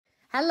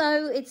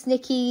Hello, it's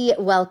Nikki.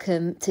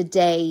 Welcome to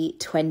day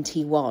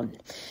 21.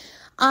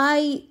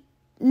 I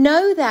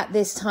know that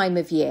this time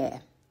of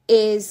year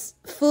is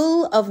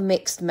full of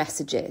mixed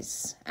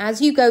messages.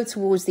 As you go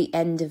towards the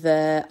end of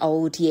an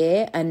old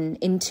year and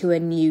into a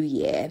new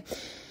year,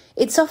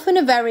 it's often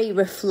a very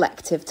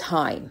reflective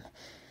time.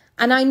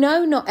 And I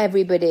know not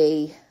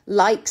everybody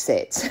likes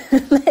it.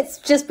 Let's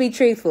just be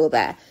truthful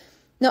there.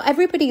 Not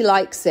everybody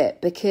likes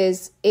it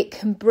because it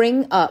can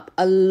bring up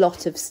a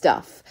lot of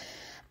stuff.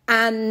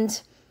 And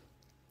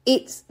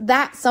it's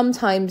that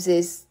sometimes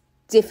is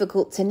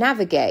difficult to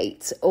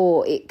navigate,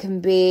 or it can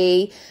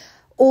be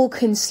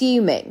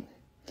all-consuming.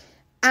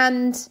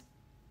 And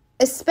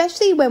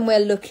especially when we're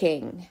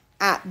looking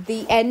at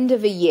the end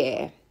of a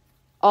year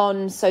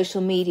on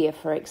social media,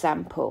 for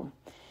example,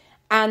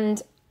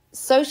 and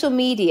social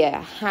media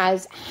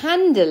has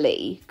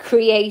handily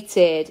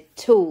created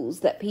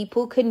tools that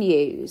people can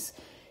use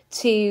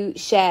to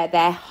share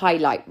their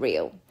highlight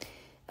reel.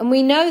 And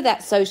we know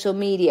that social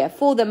media,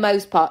 for the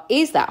most part,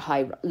 is that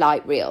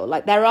highlight reel.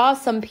 Like, there are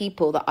some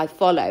people that I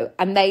follow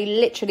and they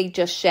literally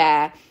just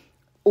share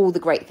all the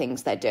great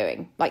things they're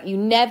doing. Like, you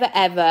never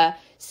ever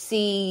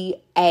see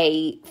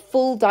a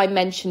full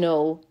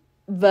dimensional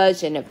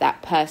version of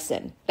that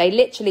person. They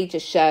literally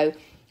just show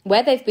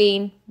where they've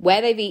been,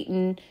 where they've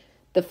eaten,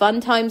 the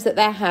fun times that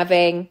they're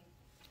having,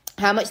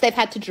 how much they've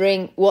had to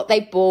drink, what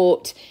they've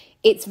bought.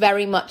 It's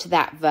very much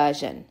that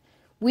version.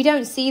 We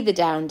don't see the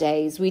down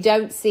days. We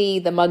don't see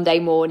the Monday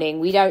morning.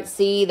 We don't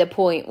see the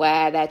point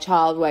where their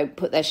child won't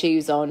put their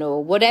shoes on,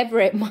 or whatever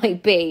it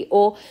might be,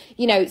 or,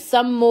 you know,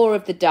 some more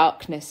of the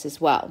darkness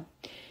as well.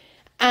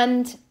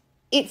 And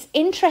it's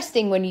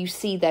interesting when you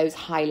see those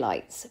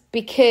highlights,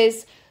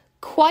 because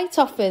quite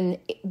often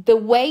the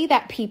way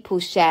that people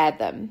share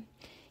them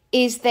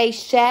is they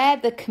share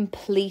the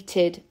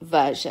completed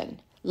version.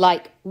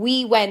 Like,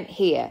 we went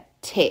here,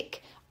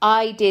 tick.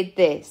 I did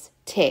this,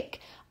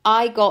 tick.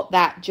 I got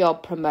that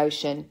job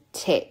promotion,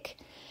 tick.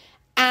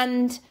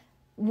 And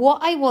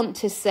what I want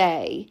to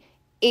say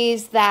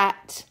is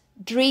that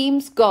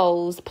dreams,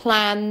 goals,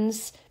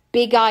 plans,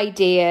 big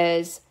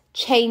ideas,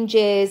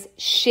 changes,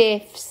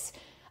 shifts,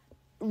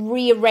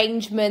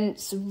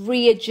 rearrangements,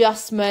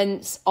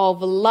 readjustments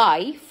of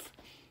life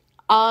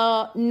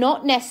are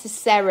not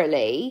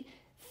necessarily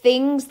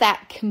things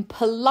that can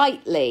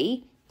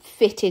politely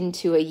fit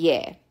into a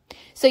year.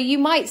 So you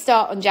might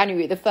start on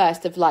January the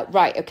 1st of like,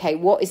 right, okay,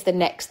 what is the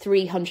next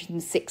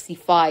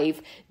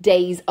 365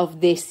 days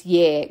of this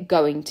year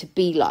going to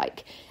be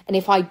like? And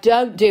if I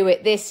don't do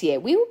it this year,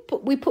 we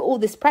put all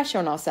this pressure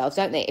on ourselves,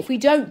 don't they? If we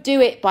don't do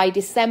it by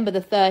December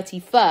the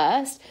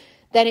 31st,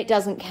 then it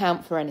doesn't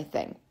count for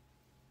anything.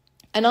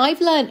 And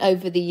I've learned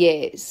over the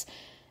years,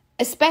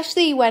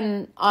 especially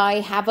when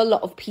I have a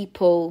lot of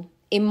people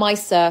in my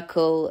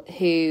circle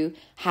who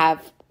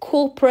have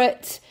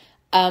corporate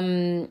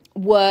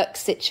work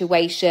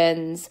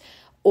situations,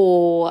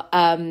 or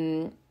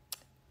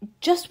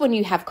just when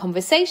you have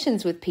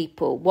conversations with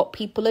people, what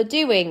people are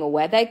doing or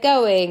where they're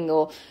going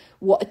or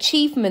what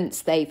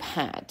achievements they've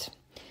had.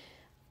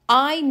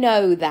 I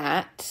know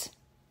that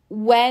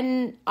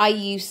when I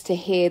used to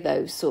hear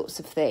those sorts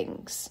of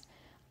things,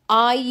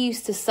 I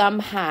used to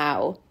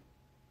somehow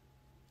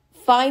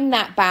find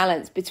that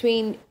balance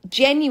between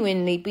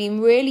genuinely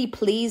being really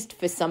pleased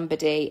for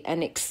somebody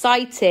and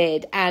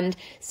excited and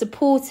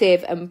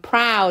supportive and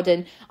proud.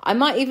 And I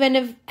might even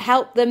have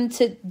helped them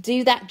to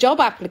do that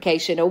job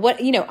application or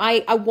what, you know,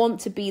 I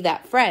want to be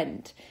that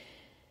friend.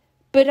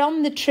 But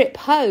on the trip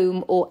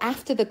home or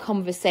after the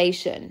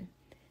conversation,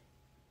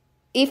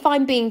 if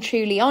I'm being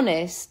truly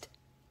honest,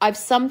 I've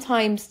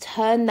sometimes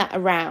turned that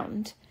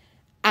around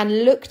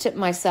and looked at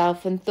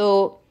myself and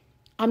thought,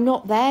 I'm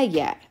not there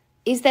yet.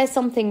 Is there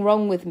something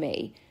wrong with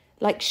me?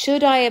 Like,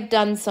 should I have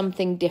done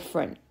something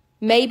different?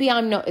 Maybe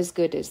I'm not as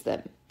good as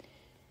them.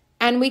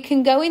 And we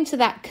can go into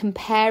that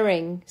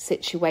comparing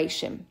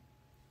situation.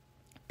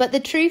 But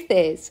the truth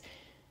is,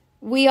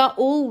 we are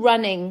all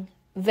running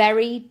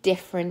very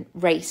different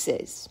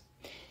races.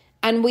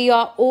 And we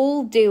are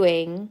all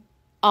doing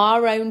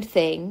our own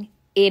thing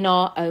in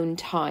our own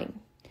time.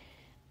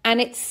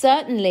 And it's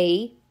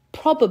certainly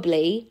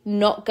probably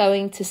not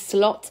going to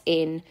slot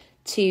in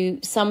to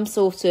some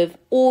sort of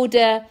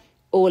order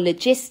or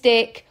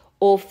logistic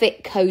or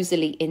fit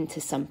cozily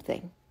into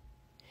something.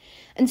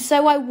 And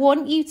so I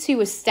want you to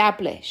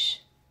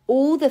establish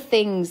all the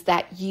things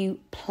that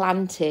you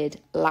planted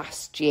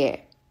last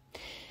year.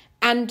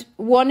 And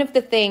one of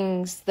the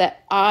things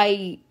that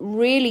I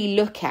really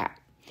look at,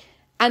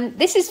 and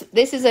this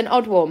is an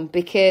odd one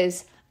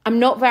because I'm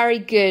not very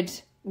good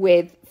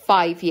with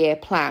 5-year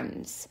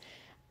plans.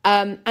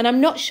 And I'm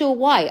not sure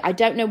why. I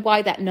don't know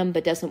why that number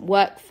doesn't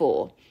work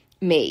for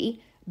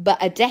me, but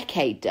a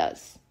decade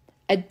does.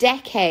 A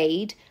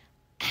decade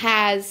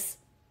has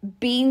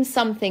been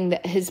something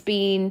that has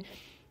been,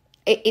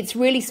 it's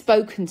really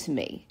spoken to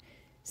me.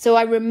 So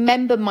I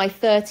remember my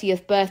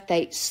 30th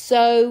birthday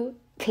so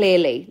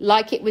clearly,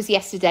 like it was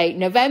yesterday,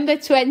 November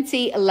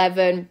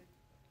 2011.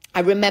 I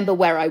remember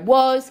where I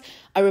was.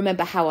 I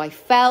remember how I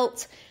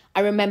felt.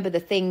 I remember the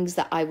things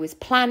that I was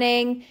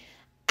planning,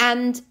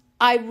 and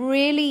I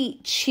really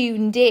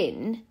tuned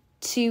in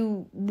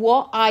to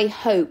what I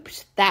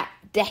hoped that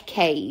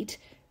decade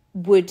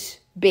would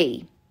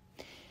be.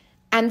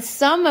 And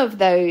some of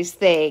those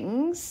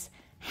things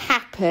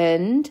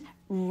happened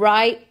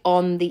right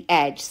on the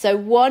edge. So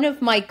one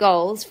of my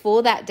goals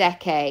for that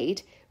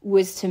decade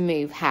was to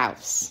move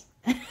house.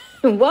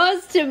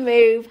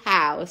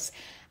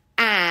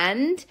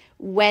 And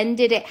when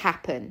did it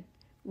happen?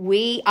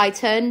 I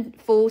turned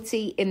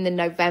 40 in the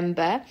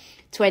November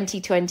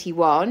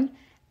 2021,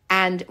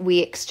 and we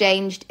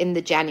exchanged in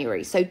the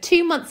January. So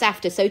 2 months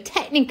after. So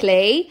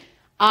technically,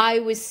 I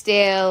was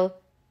still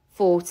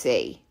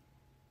 40,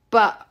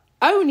 but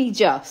only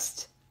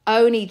just.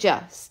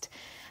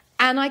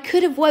 And I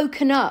could have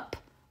woken up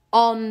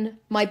on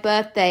my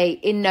birthday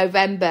in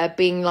November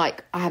being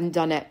like, I haven't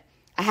done it.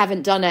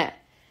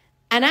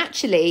 And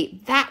actually,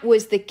 that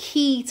was the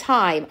key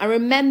time. I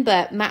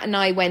remember Matt and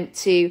I went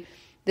to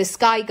the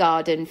Sky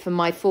Garden for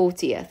my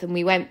 40th, and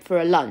we went for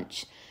a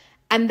lunch.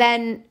 And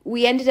then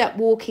we ended up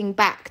walking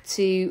back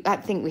to, I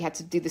think we had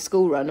to do the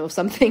school run or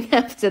something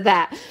after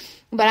that.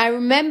 But I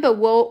remember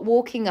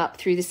walking up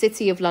through the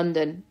city of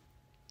London.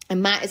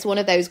 And Matt is one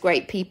of those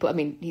great people. I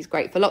mean, he's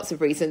great for lots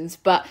of reasons,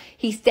 but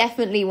he's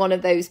definitely one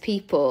of those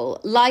people,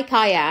 like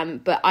I am,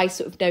 but I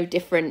sort of know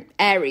different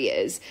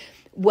areas,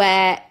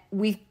 where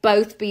we've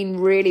both been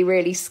really,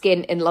 really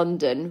skint in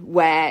London,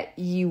 where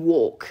you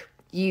walk.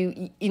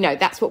 You know,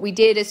 that's what we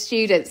did as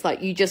students.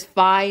 Like, you just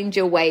find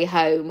your way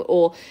home,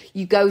 or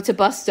you go to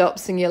bus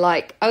stops and you're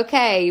like,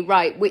 okay,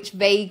 right, which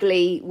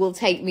vaguely will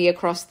take me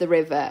across the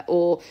river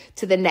or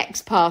to the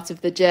next part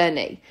of the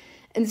journey.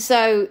 And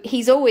so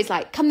he's always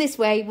like, come this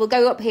way, we'll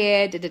go up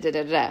here, da, da, da,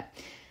 da, da.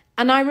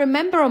 And I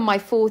remember on my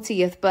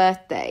 40th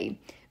birthday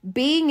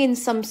being in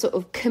some sort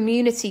of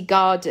community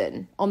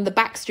garden on the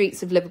back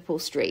streets of Liverpool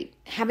Street,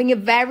 having a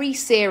very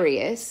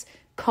serious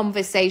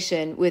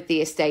conversation with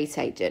the estate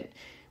agent.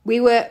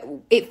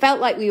 It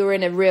felt like we were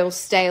in a real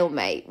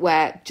stalemate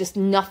where just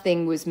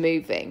nothing was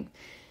moving.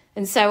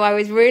 And so I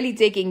was really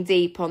digging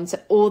deep onto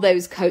all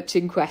those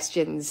coaching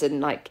questions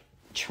and like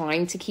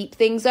trying to keep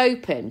things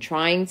open,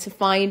 trying to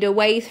find a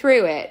way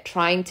through it,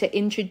 trying to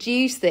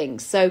introduce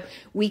things so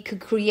we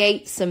could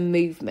create some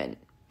movement.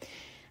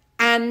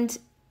 And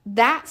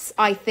that's,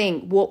 I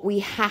think, what we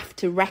have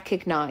to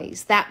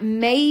recognize, that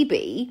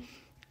maybe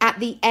at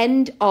the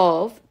end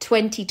of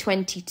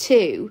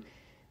 2022,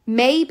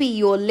 maybe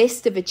your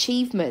list of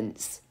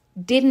achievements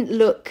didn't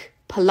look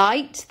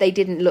polite, they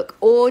didn't look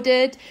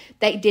ordered,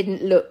 they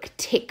didn't look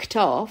ticked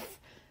off,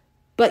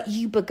 but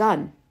you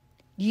begun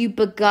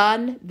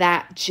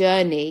that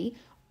journey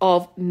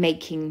of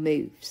making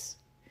moves.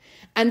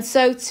 And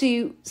so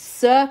to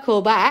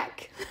circle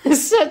back,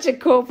 such a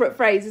corporate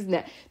phrase, isn't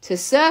it? To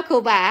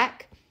circle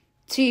back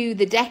to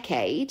the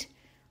decade,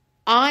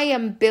 I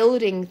am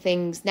building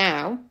things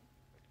now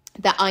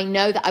that I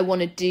know that I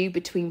want to do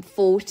between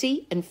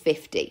 40 and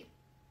 50.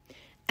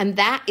 And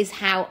that is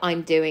how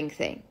I'm doing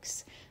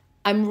things.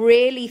 I'm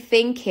really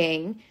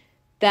thinking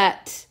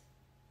that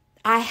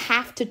I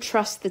have to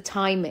trust the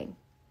timing,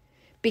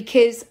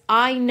 because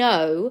I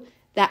know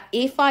that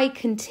if I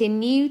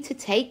continue to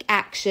take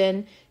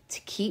action, to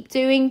keep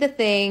doing the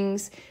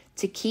things,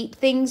 to keep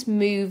things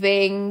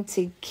moving,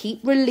 to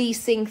keep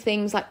releasing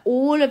things, like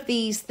all of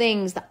these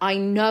things that I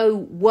know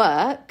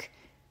work,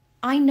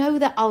 I know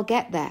that I'll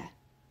get there.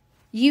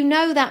 You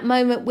know that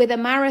moment with a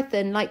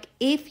marathon, like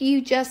if you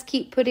just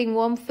keep putting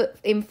one foot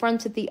in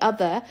front of the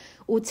other,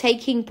 or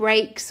taking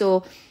breaks,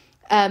 or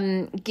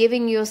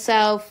giving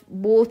yourself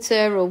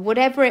water or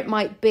whatever it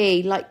might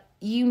be, like,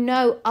 you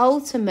know,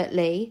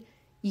 ultimately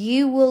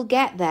you will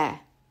get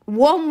there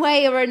one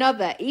way or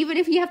another. Even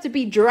if you have to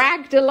be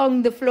dragged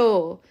along the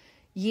floor,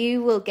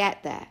 you will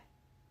get there.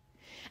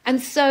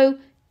 And so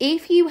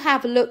if you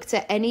have looked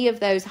at any of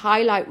those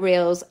highlight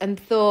reels and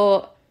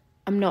thought,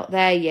 I'm not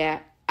there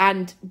yet,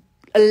 and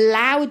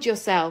allowed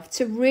yourself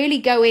to really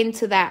go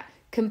into that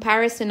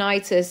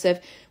comparisonitis of,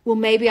 well,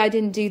 maybe I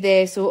didn't do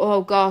this, or,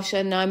 oh gosh,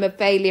 and I'm a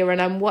failure,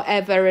 and I'm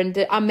whatever,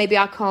 and maybe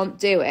I can't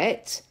do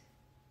it.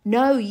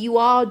 No, you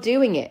are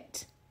doing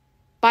it.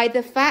 By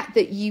the fact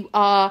that you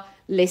are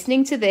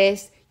listening to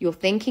this, you're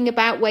thinking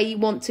about where you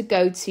want to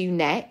go to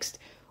next,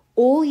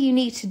 all you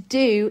need to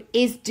do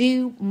is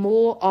do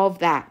more of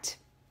that.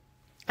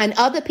 And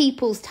other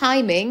people's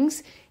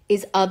timings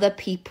is other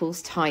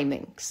people's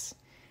timings.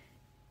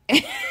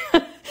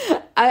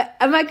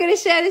 Am I going to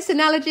share this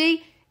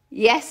analogy?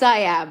 Yes, I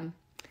am.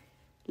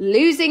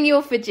 Losing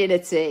your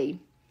virginity,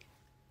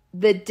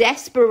 the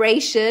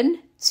desperation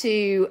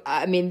to,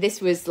 I mean, this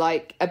was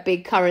like a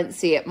big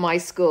currency at my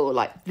school,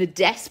 like the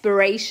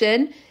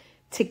desperation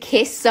to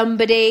kiss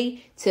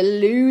somebody, to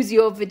lose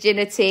your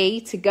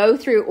virginity, to go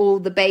through all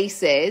the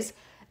bases,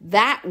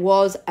 that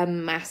was a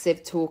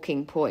massive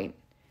talking point.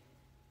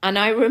 And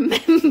I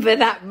remember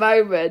that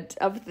moment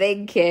of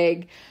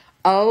thinking,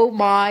 oh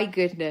my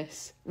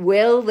goodness,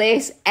 will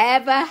this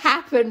ever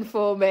happen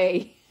for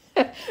me?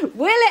 Will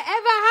it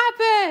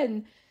ever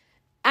happen?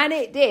 And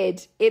it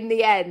did in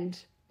the end.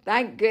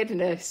 thank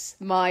goodness,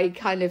 my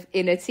kind of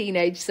inner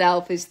teenage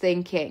self is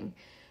thinking.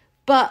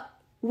 But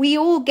we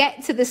all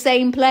get to the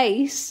same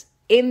place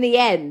in the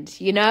end,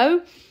 you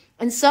know?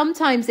 And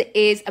sometimes it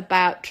is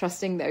about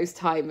trusting those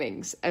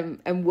timings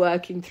and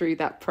working through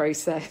that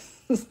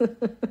process.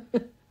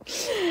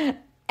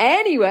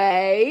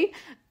 Anyway,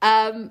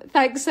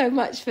 thanks so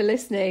much for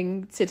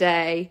listening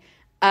today.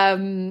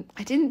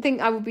 I didn't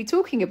think I would be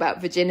talking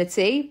about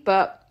virginity,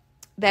 but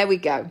there we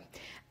go.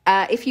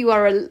 If you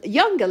are a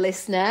younger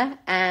listener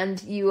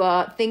and you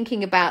are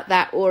thinking about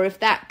that, or if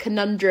that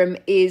conundrum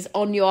is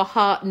on your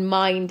heart and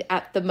mind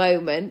at the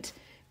moment,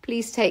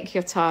 please take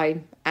your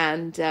time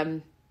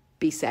and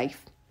be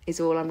safe, is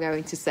all I'm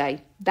going to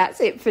say. That's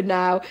it for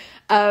now.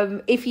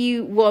 If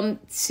you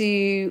want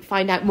to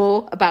find out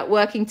more about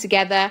working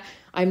together,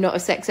 I'm not a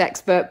sex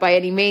expert by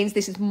any means.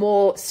 This is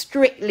more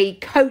strictly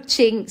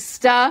coaching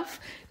stuff.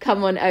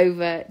 Come on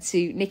over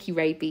to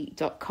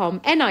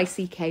nickyraby.com,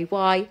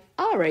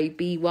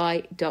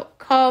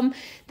 NICKYRABY.com.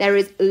 There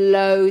is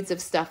loads of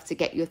stuff to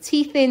get your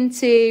teeth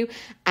into,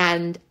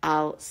 and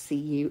I'll see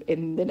you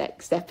in the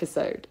next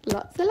episode.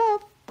 Lots of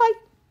love.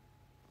 Bye.